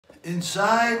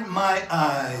inside my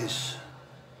eyes.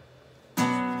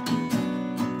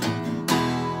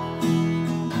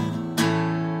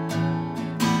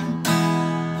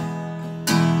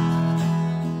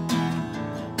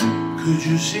 Could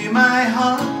you see my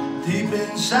heart deep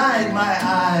inside my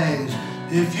eyes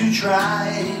if you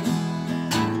tried?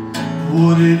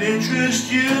 Would it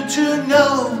interest you to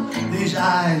know these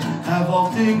eyes have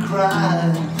often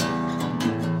cried?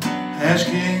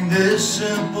 Asking this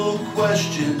simple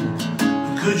question,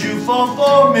 could you fall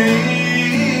for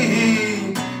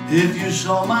me if you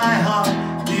saw my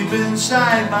heart deep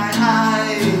inside my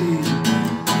eyes?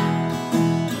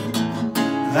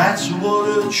 That's what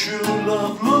a true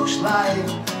love looks like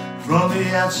from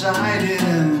the outside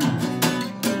in.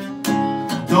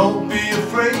 Don't be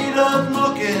afraid of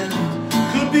looking,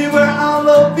 could be where our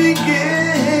love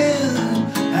begins.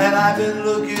 Had I been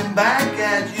looking back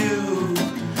at you,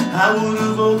 I would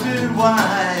have opened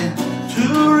wide to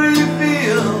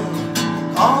reveal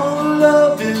all the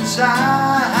love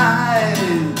inside,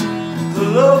 the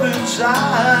love inside.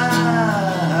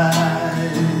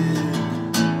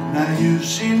 Now you've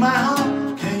seen my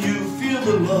heart, can you feel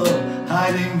the love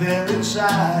hiding there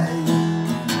inside?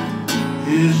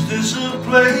 Is this a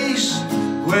place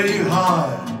where your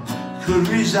heart could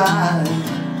reside?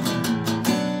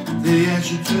 The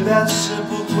answer to that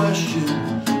simple question,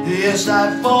 yes,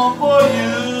 I'd fall for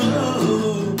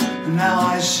you. Now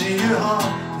I see your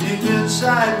heart deep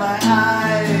inside my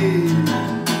eyes.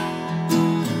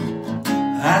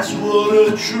 That's what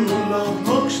a true love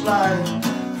looks like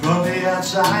from the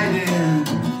outside in.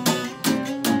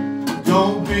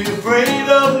 Don't be afraid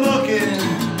of looking,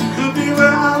 could be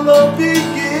where our love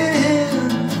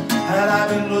begins. Had I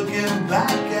been looking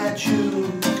back at you,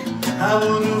 I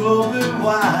would have opened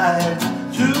wide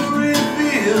to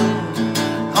reveal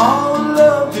all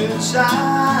love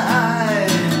inside,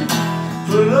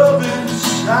 the love inside.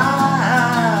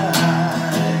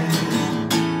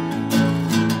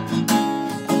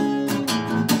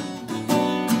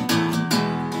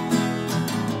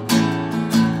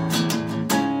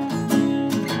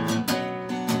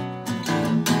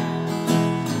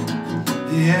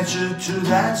 The answer to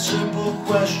that simple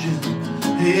question,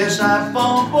 yes, I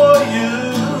fall for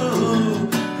you.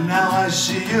 Now I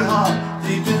see your heart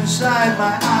deep inside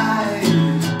my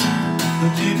eyes,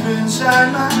 deep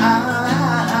inside my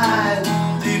eyes,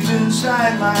 deep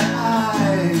inside my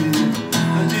eyes,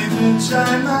 deep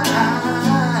inside my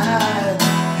eyes,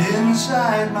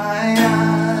 inside my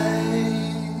eyes.